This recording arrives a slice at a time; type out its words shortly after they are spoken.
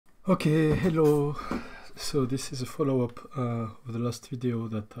Okay, hello. So this is a follow-up of the last video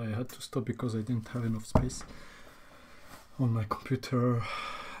that I had to stop because I didn't have enough space on my computer.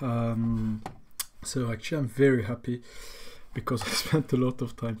 So actually I'm very happy because I spent a lot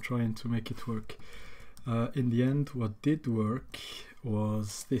of time trying to make it work. In the end, what did work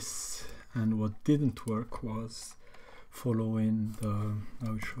was this, and what didn't work was following the, I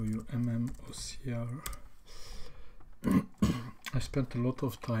will show you mmOCR. I spent a lot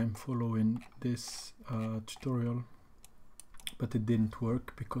of time following this tutorial, but it didn't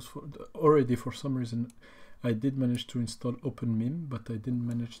work because already for some reason I did manage to install OpenMim, but I didn't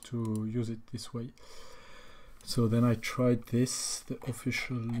manage to use it this way. So then I tried this,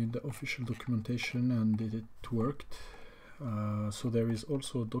 in the official documentation, and it worked. So there is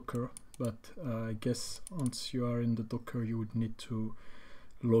also Docker, but I guess once you are in the Docker, you would need to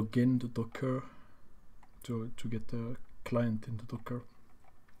log in the Docker to get the client in the Docker,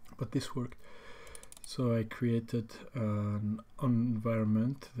 but this worked. So I created an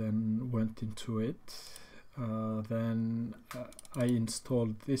environment, then went into it, then I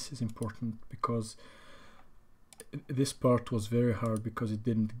installed. This is important because this part was very hard because it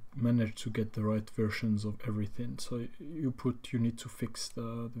didn't manage to get the right versions of everything. So you need to fix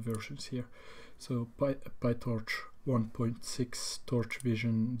the versions here. So PyTorch 1.6, Torch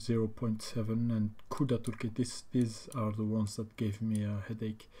Vision 0.7, and CUDA toolkit. These are the ones that gave me a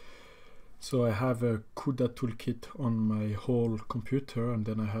headache. So I have a CUDA toolkit on my whole computer, and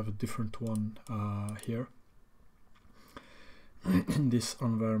then I have a different one here in this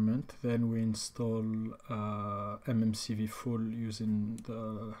environment. Then we install mmCV full using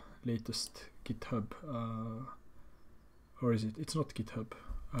the latest GitHub, or is it? It's not GitHub.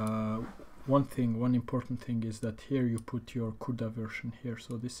 One important thing is that here you put your CUDA version here.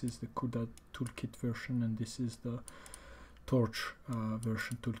 So this is the CUDA toolkit version, and this is the Torch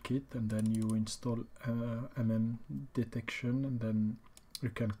version toolkit, and then you install mm detection, and then you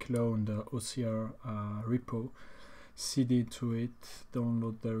can clone the OCR repo, cd to it,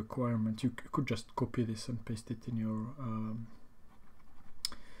 download the requirement. You could just copy this and paste it in your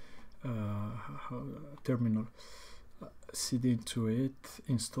terminal. Cd into it,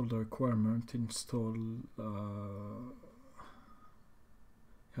 install the requirement, install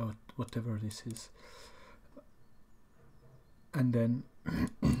whatever this is, and then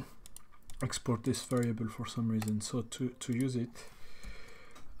export this variable for some reason. So to use it,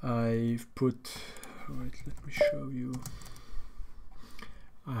 I've put, right, let me show you.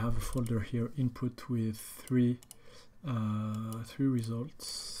 I have a folder here, input, with three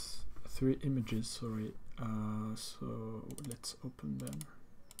results, 3 images, sorry. So let's open them,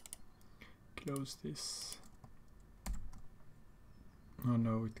 close this. Oh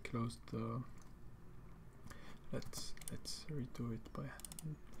no, it closed the, let's redo it by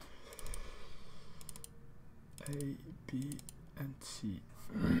hand. A, B, and C,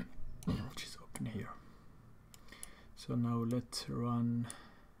 which is open here. So now let's run,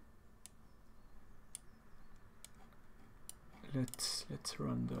 let's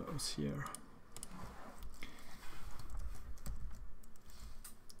run the OCR.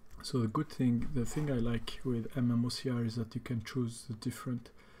 So the thing I like with mmOCR is that you can choose the different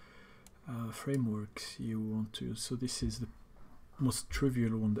frameworks you want to use. So this is the most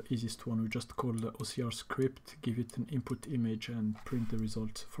trivial one, the easiest one. We just call the OCR script, give it an input image, and print the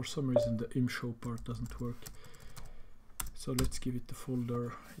results. For some reason the imshow part doesn't work. So let's give it the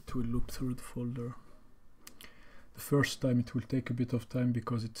folder. It will loop through the folder. The first time it will take a bit of time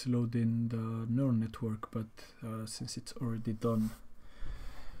because it's loading the neural network, but since it's already done,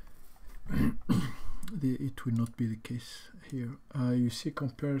 it will not be the case here. You see,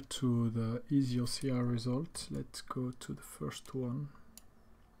 compared to the easy OCR results, let's go to the first one.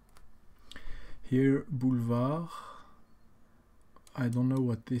 Here, Boulevard, I don't know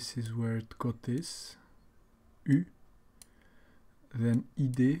what this is, where it got this. U, then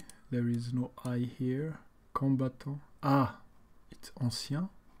ID, there is no I here. Combattant, it's Ancien.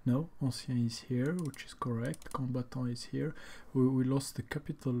 No, Ancien is here, which is correct. Combattant is here. We lost the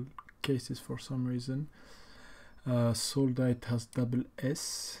capital cases for some reason. Soldat, it has double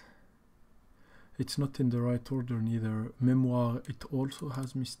S. It's not in the right order neither. Mémoire, it also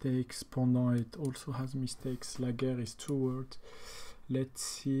has mistakes. Pendant, it also has mistakes. La guerre is 2 words. Let's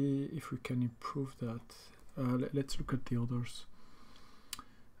see if we can improve that. Let's look at the others.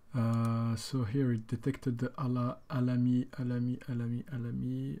 So here it detected the alami,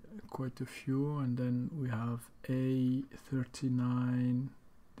 quite a few, and then we have A39.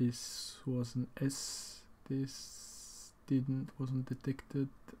 This was an S. This wasn't detected.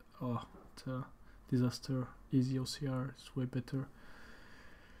 Oh, it's a disaster. Easy OCR is way better.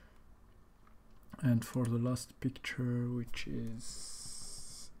 And for the last picture, which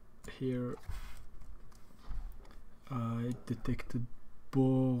is here, it detected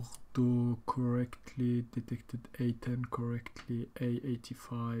Bordeaux correctly, detected A10 correctly,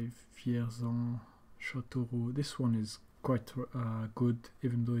 A85, Vierzon, Châteauroux. This one is quite good,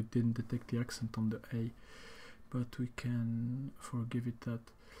 even though it didn't detect the accent on the A, but we can forgive it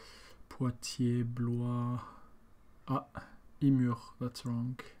that. Poitiers, Blois, Imur, that's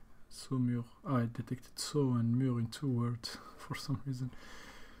wrong. Saumur, I detected so and mur in 2 words for some reason.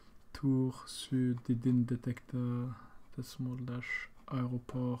 Tours, Sud, it didn't detect the small dash.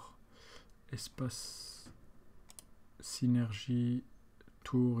 Aéroport, Espace, Synergie,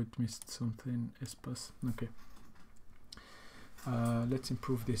 Tour, it missed something. Espace, okay. Let's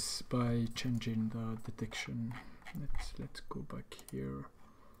improve this by changing the detection. Let's go back here.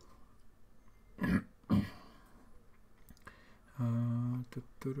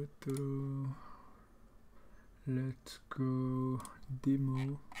 Let's go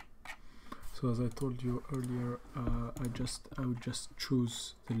demo. So as I told you earlier, I would just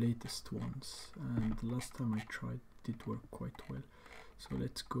choose the latest ones, and the last time I tried it did work quite well. So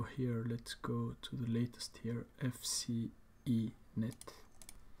let's go here, let's go to the latest here, FCE.net.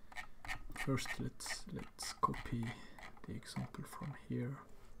 First let's copy the example from here,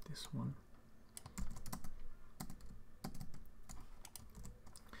 this one.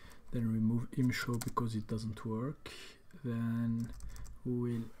 Then remove imshow because it doesn't work. Then we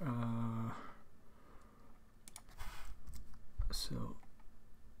will so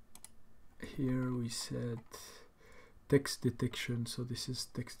here we said text detection, so this is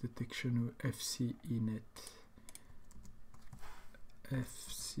text detection with FCE.net.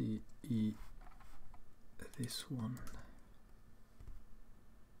 FCE, this one.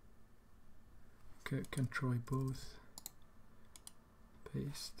 Okay, can try both.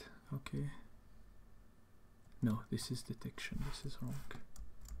 Paste. Okay. No, this is detection. This is wrong.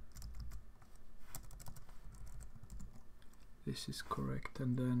 This is correct.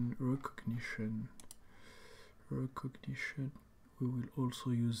 And then recognition. Recognition. We will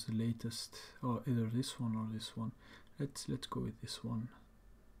also use the latest, or either this one or this one. Let's go with this one,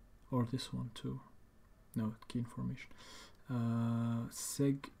 or this one too. No, key information.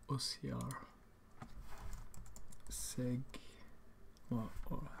 Seg OCR. Seg. Well,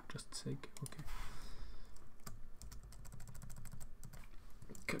 or just seg. Okay.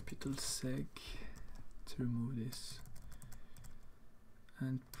 Capital seg to remove this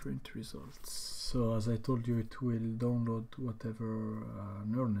and print results. So as I told you, it will download whatever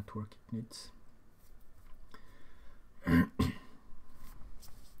neural network it needs.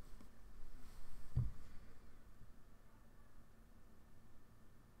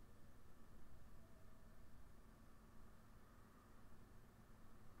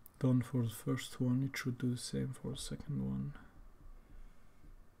 Done for the first one, it should do the same for the second one.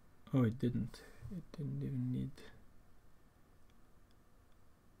 Oh, it didn't. It didn't even need.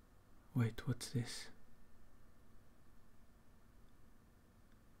 Wait, what's this?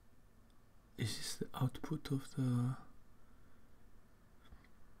 Is this the output of the...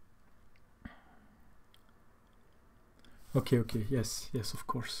 Okay, yes, of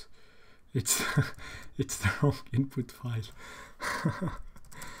course. It's it's the wrong input file.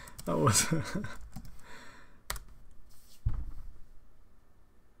 That was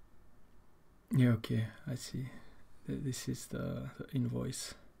yeah, okay, I see. This is the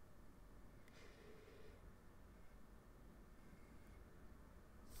invoice.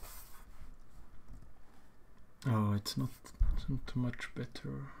 Oh, it's not much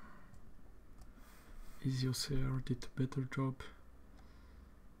better. LanyOCR did a better job.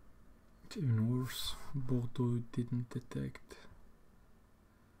 It's even worse. Bordeaux didn't detect.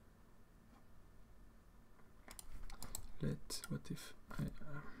 What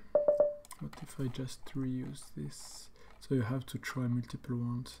if I just reuse this? So you have to try multiple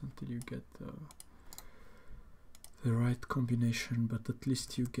ones until you get the right combination, but at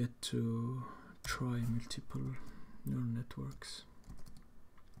least you get to try multiple neural networks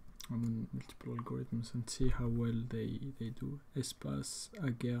and multiple algorithms and see how well they do. Espace,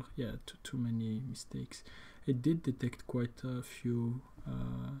 aguerre, yeah, too many mistakes. It did detect quite a few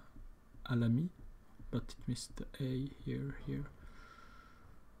alami, but it missed the A here.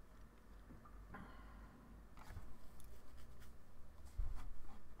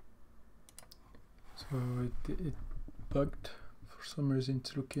 So it bugged. For some reason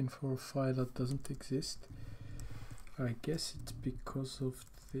it's looking for a file that doesn't exist. I guess it's because of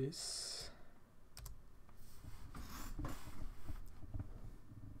this.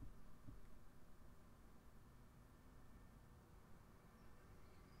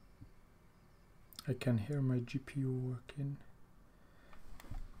 I can hear my GPU working.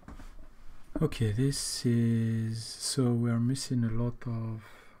 Okay, this is, so we are missing a lot of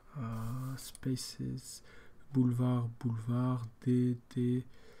spaces. Boulevard, boulevard, D,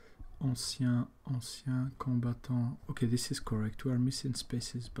 ancien, ancien, combattant. Okay, this is correct. We are missing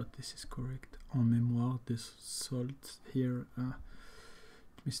spaces, but this is correct. En mémoire, this salt here.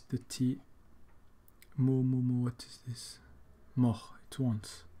 Missed the T. Mo, what is this? Mort, it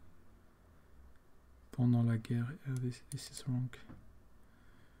once. Pendant la guerre. This is wrong.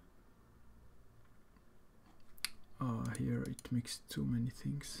 Here it makes too many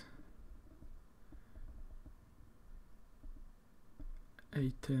things.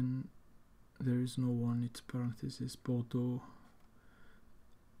 A10, there is no one, it's parenthesis. Bordeaux,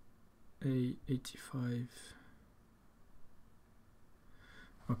 A85.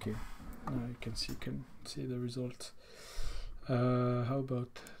 Okay, now you can see the result. How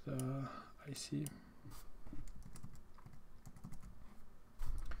about the IC?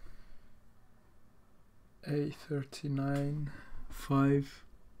 A39, 5,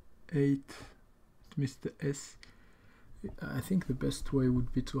 8, it missed the S. I think the best way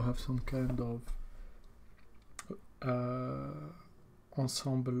would be to have some kind of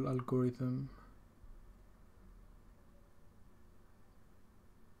ensemble algorithm.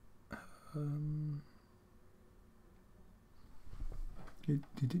 Did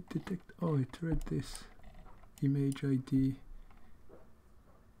it detect? Oh, it read this. Image ID.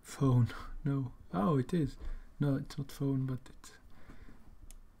 Phone. No. Oh, it is. No, it's not phone, but it's...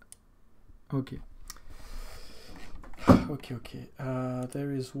 Okay. Okay.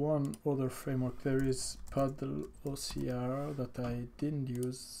 There is one other framework. There is Paddle OCR that I didn't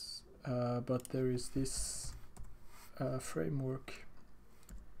use, but there is this framework.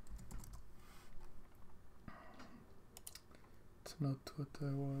 It's not what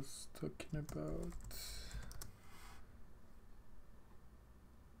I was talking about.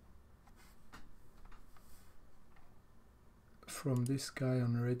 From this guy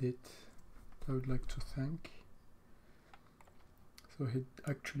on Reddit, I would like to thank. So he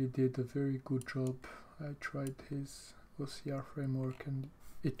actually did a very good job. I tried his OCR framework and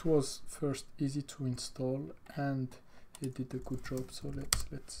it was first easy to install and he did a good job. So let's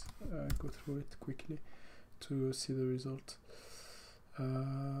go through it quickly to see the result.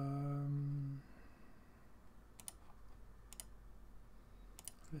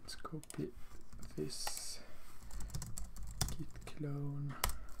 Let's copy this. Git clone.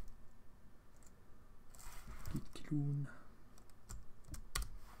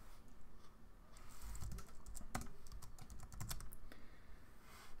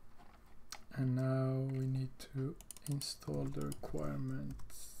 And now we need to install the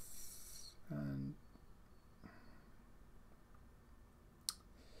requirements and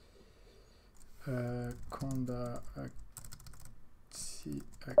conda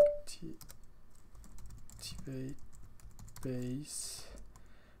activate base,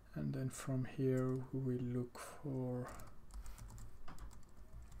 and then from here we will look for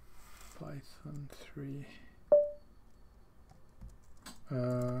Python 3.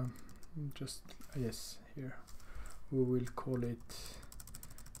 Yes, here we will call it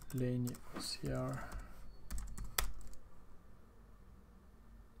LanyOCR,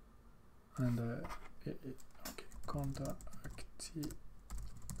 and okay, conda activate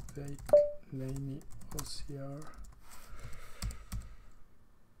LanyOCR.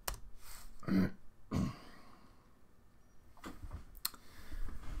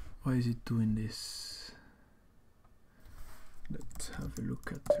 Why is it doing this? Let's have a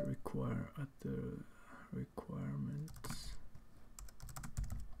look at the requirements.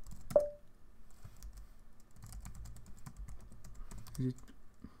 Is it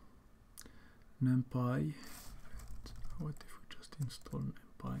NumPy? What if we just install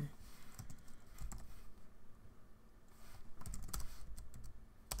NumPy?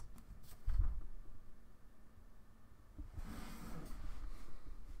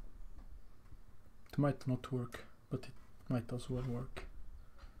 It might not work, but it might as well work.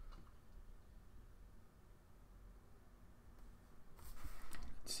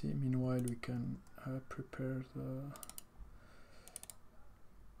 Let's see, meanwhile we can prepare the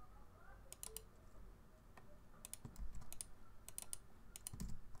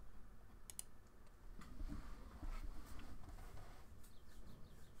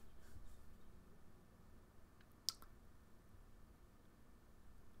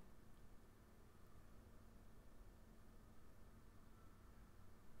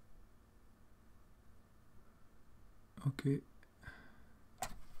okay.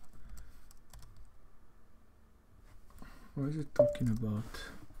 What is it talking about?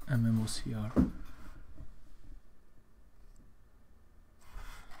 mmOCR.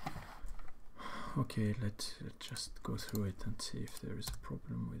 Okay, let's just go through it and see if there is a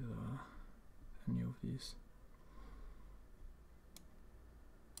problem with any of these.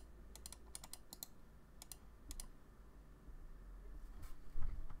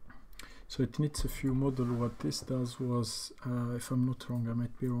 So it needs a few model. What this does was, if I'm not wrong, I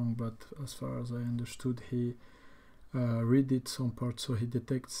might be wrong, but as far as I understood, he redid some parts, so he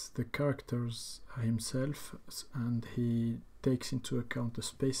detects the characters himself, and he takes into account the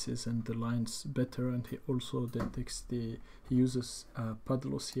spaces and the lines better, and he also detects he uses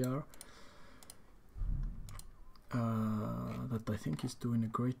paddle OCR that I think is doing a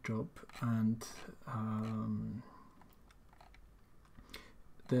great job, and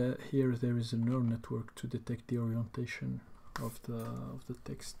here there is a neural network to detect the orientation of the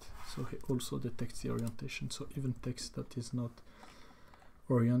text, so he also detects the orientation, so even text that is not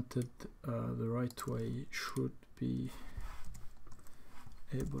oriented the right way should be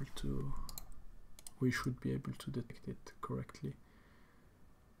able to, we should be able to detect it correctly.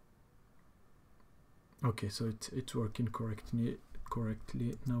 Okay, so it's working correctly.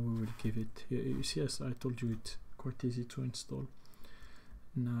 Now we will give it, you see, as I told you, it's quite easy to install.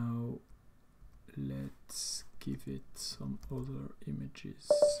 Now let's give it some other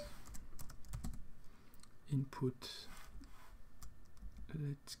images. Input,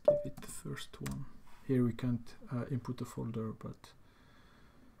 let's give it the first one. Here we can't input a folder, but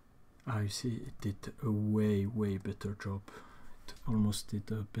you see it did a way better job. It almost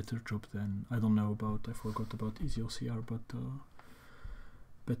did a better job than, I don't know about, I forgot about easyOCR, but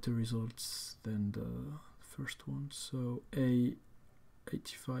better results than the first one. So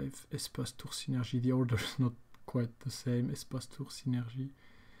A85 espace tour synergie, the order is not quite the same, espace tour synergie.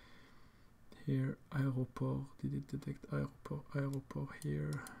 Here aéroport, did it detect aéroport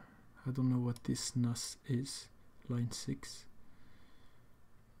here? I don't know what this NAS is, line 6.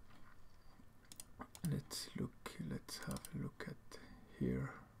 Let's have a look at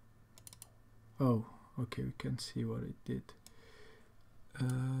here. Oh, okay, we can see what it did.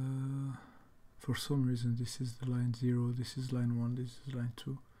 For some reason this is the line 0, this is line 1, this is line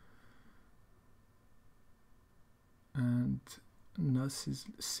 2. And NAS is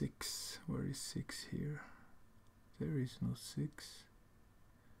 6. Where is 6 here? There is no 6.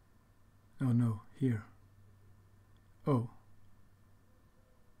 Oh no, here. Oh.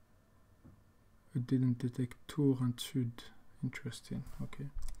 It didn't detect Tour and Sud. Interesting, okay.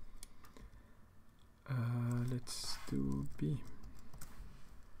 Let's do B.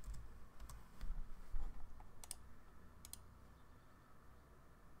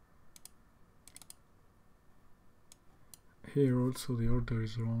 Here also the order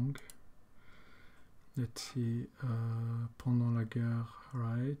is wrong. Let's see, pendant la guerre,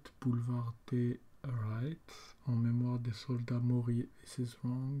 right, boulevard D, right, en mémoire des soldats Maury, this is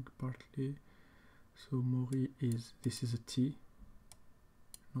wrong, partly. So Maury is, this is a T,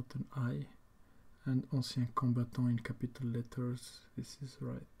 not an I, and ancien combattant in capital letters, this is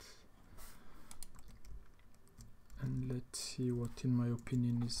right. And let's see what in my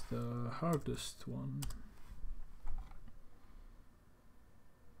opinion is the hardest one.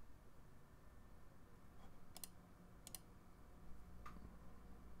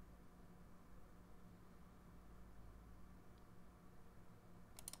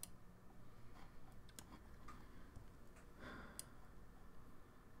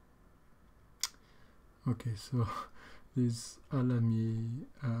 Okay, so this Alamy,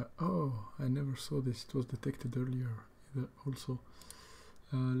 oh, I never saw this, it was detected earlier also.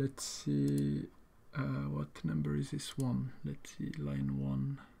 Let's see, what number is this one? Let's see, line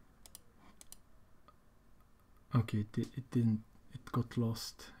 1. Okay, it didn't, it got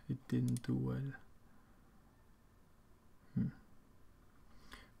lost, it didn't do well.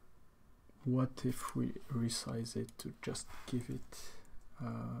 What if we resize it to just give it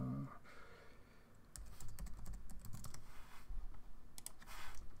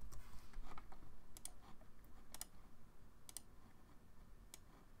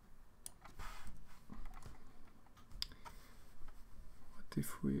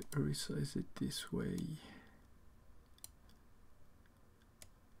if we resize it this way?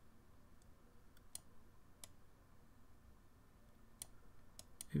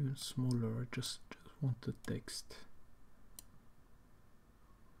 Even smaller, I just want the text.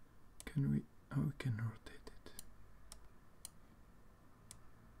 Can we, oh, we can rotate it.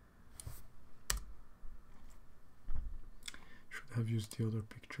 Should have used the other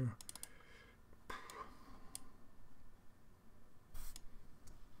picture.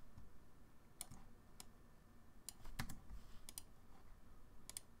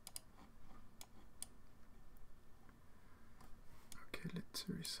 Let's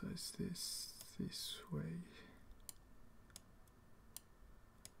resize this. this way.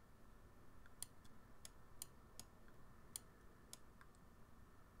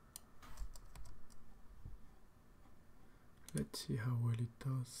 Let's see how well it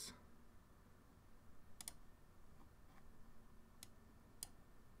does.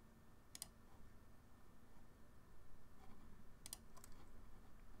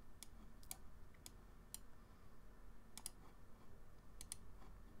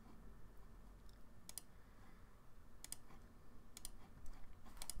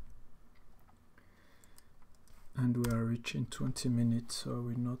 And we are reaching 20 minutes, so I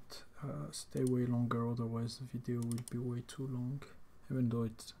will not stay way longer, otherwise the video will be way too long, even though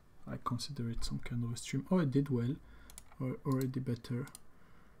I consider it some kind of a stream. Oh, it did well, or already better.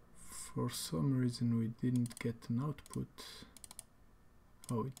 For some reason we didn't get an output.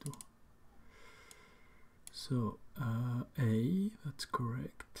 Oh, we do. So A, that's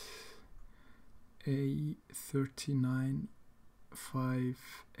correct.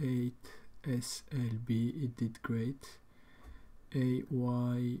 A3958 SLB, it did great.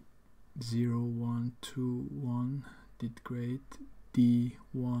 AY0121 did great.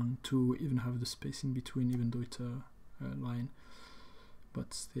 D12, even have the space in between, even though it's a line,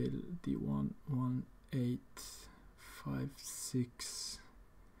 but still. D11856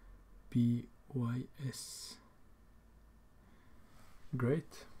 BYS,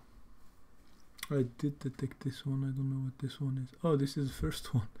 great. I did detect this one. I don't know what this one is. Oh, this is the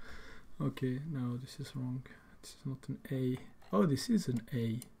first one. Okay, no, this is wrong. This is not an A. Oh, this is an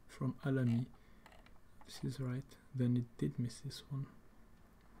A from Alamy. This is right. Then it did miss this one.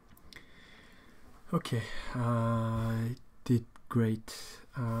 Okay, it did great.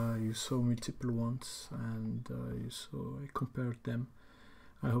 You saw multiple ones, and I compared them.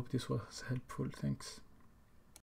 I hope this was helpful. Thanks.